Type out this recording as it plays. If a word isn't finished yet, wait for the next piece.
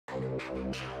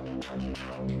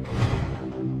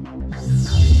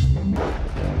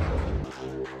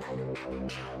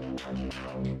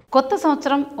కొత్త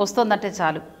సంవత్సరం వస్తోందంటే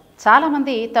చాలు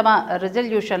చాలామంది తమ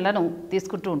రిజల్యూషన్లను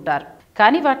తీసుకుంటూ ఉంటారు.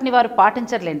 కానీ వాటిని వారు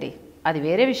పాటించర్లేండి, అది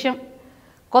వేరే విషయం.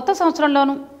 కొత్త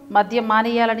సంవత్సరంలోనూ మద్యం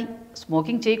మానేయాలని,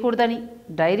 స్మోకింగ్ చేయకూడదని,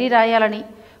 డైరీ రాయాలని,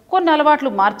 కొన్ని అలవాట్లు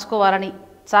మార్చుకోవాలని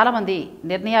చాలామంది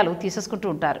నిర్ణయాలు తీసేసుకుంటూ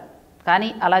ఉంటారు.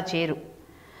 కానీ అలా చేయరు.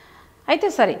 అయితే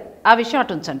సరే, ఆ విషయం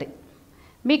అటు ఉంచండి.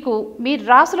 మీకు మీ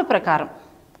రాసుల ప్రకారం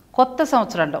కొత్త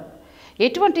సంవత్సరంలో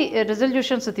ఎటువంటి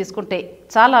రిజల్యూషన్స్ తీసుకుంటే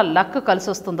చాలా లక్ కలిసి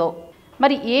వస్తుందో,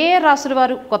 మరి ఏ రాసుల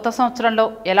వారు కొత్త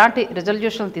సంవత్సరంలో ఎలాంటి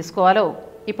రిజల్యూషన్లు తీసుకోవాలో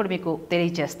ఇప్పుడు మీకు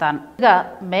తెలియజేస్తాను.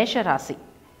 ఇక మేషరాశి.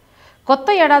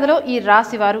 కొత్త ఏడాదిలో ఈ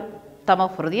రాశి వారు తమ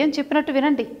హృదయం చెప్పినట్టు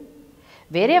వినండి.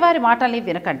 వేరే వారి మాటల్ని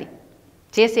వినకండి.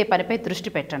 చేసే పనిపై దృష్టి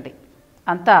పెట్టండి.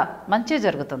 అంతా మంచి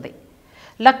జరుగుతుంది.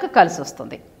 లక్ కలిసి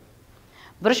వస్తుంది.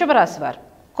 వృషభ రాశి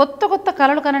వారు కొత్త కొత్త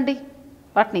కలలు కనండి.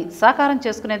 వాటిని సాకారం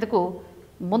చేసుకునేందుకు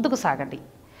ముందుకు సాగండి.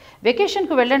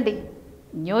 వెకేషన్కు వెళ్ళండి.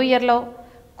 న్యూ ఇయర్లో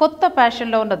కొత్త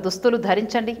ఫ్యాషన్లో ఉన్న దుస్తులు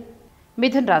ధరించండి.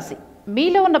 మిథున రాశి.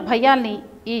 మీలో ఉన్న భయాల్ని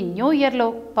ఈ న్యూ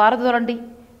ఇయర్లో పారదోలండి.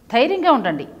 ధైర్యంగా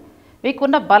ఉండండి.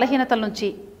 మీకున్న బలహీనతల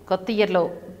నుంచి కొత్త ఇయర్లో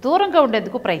దూరంగా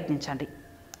ఉండేందుకు ప్రయత్నించండి.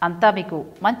 అంతా మీకు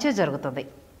మంచి జరుగుతుంది.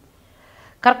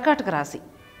 కర్కాటక రాశి.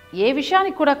 ఏ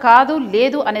విషయానికి కూడా కాదు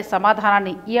లేదు అనే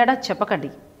సమాధానాన్ని ఈ ఏడాది చెప్పకండి.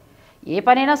 ఏ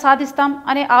పనైనా సాధిస్తాం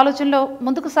అనే ఆలోచనలో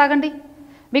ముందుకు సాగండి.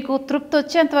 మీకు తృప్తి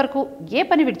వచ్చేంత వరకు ఏ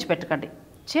పని విడిచిపెట్టకండి.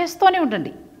 చేస్తూనే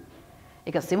ఉండండి.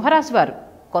 ఇక సింహరాశి వారు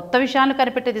కొత్త విషయాలను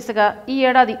కనిపెట్టే దిశగా ఈ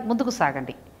ఏడాది ముందుకు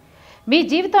సాగండి. మీ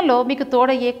జీవితంలో మీకు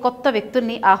తోడయ్యే కొత్త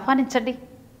వ్యక్తుల్ని ఆహ్వానించండి.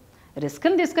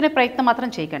 రిస్క్ని తీసుకునే ప్రయత్నం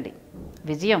మాత్రం చేయకండి.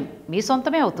 విజయం మీ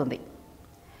సొంతమే అవుతుంది.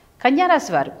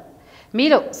 కన్యారాశి వారు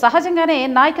మీలో సహజంగానే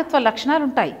నాయకత్వ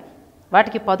లక్షణాలుంటాయి.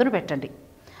 వాటికి పదును పెట్టండి.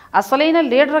 అసలైన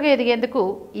లీడర్గా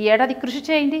ఎదిగేందుకు ఈ ఏడాది కృషి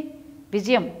చేయండి.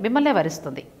 విజయం మిమ్మల్నే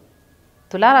వరిస్తుంది.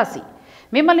 తులారాశి.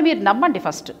 మిమ్మల్ని మీరు నమ్మండి.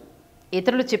 ఫస్ట్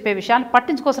ఇతరులు చెప్పే విషయాన్ని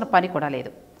పట్టించుకోవాల్సిన పని కూడా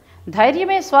లేదు.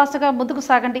 ధైర్యమే శ్వాసగా ముందుకు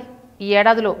సాగండి. ఈ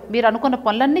ఏడాదిలో మీరు అనుకున్న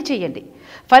పనులన్నీ చేయండి.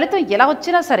 ఫలితం ఎలా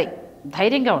వచ్చినా సరే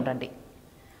ధైర్యంగా ఉండండి.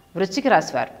 వృశ్చిక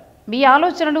రాశి వారు మీ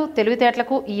ఆలోచనలు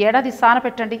తెలివితేటలకు ఈ ఏడాది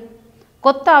సానపెట్టండి.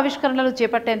 కొత్త ఆవిష్కరణలు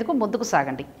చేపట్టేందుకు ముందుకు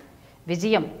సాగండి.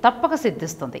 విజయం తప్పక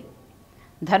సిద్ధిస్తుంది.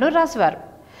 ధనుర్రాశి వారు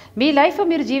మీ లైఫ్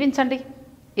మీరు జీవించండి.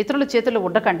 ఇతరుల చేతుల్లో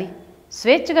ఉండకండి.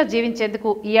 స్వేచ్ఛగా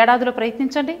జీవించేందుకు ఈ ఏడాదిలో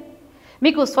ప్రయత్నించండి.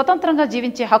 మీకు స్వతంత్రంగా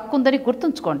జీవించే హక్కు ఉందని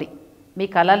గుర్తుంచుకోండి. మీ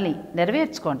కలల్ని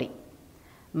నెరవేర్చుకోండి.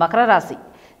 మకర రాశి.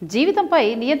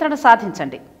 జీవితంపై నియంత్రణ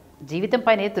సాధించండి.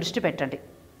 జీవితంపైనే దృష్టి పెట్టండి.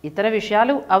 ఇతర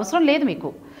విషయాలు అవసరం లేదు.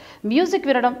 మీకు మ్యూజిక్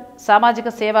వినడం, సామాజిక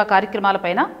సేవా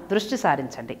కార్యక్రమాలపైన దృష్టి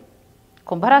సారించండి.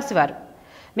 కుంభరాశి వారు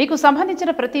మీకు సంబంధించిన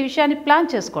ప్రతి విషయాన్ని ప్లాన్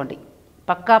చేసుకోండి.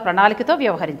 పక్కా ప్రణాళికతో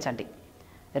వ్యవహరించండి.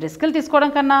 రిస్కులు తీసుకోవడం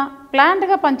కన్నా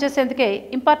ప్లాన్డ్గా పనిచేసేందుకే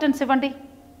ఇంపార్టెన్స్ ఇవ్వండి.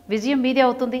 విజయం మీదే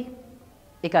అవుతుంది.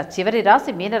 ఇక చివరి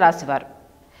రాశి మీనరాశి వారు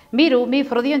మీరు మీ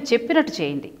హృదయం చెప్పినట్టు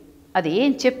చేయండి. అది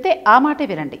ఏం చెప్తే ఆ మాటే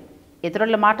వినండి.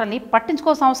 ఇతరుల మాటల్ని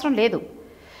పట్టించుకోవాల్సిన అవసరం లేదు.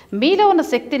 మీలో ఉన్న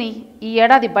శక్తిని ఈ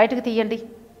ఏడాది బయటకు తీయండి.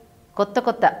 కొత్త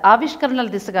కొత్త ఆవిష్కరణల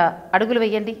దిశగా అడుగులు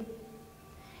వేయండి.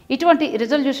 ఇటువంటి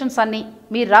రిజల్యూషన్స్ అన్నీ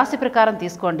మీ రాశి ప్రకారం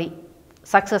తీసుకోండి.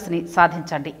 సక్సెస్ని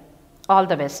సాధించండి. All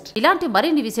the best. ఇలాంటి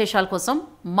మరిన్ని విశేషాల కోసం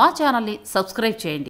మా ఛానల్ని సబ్స్క్రైబ్ చేయండి.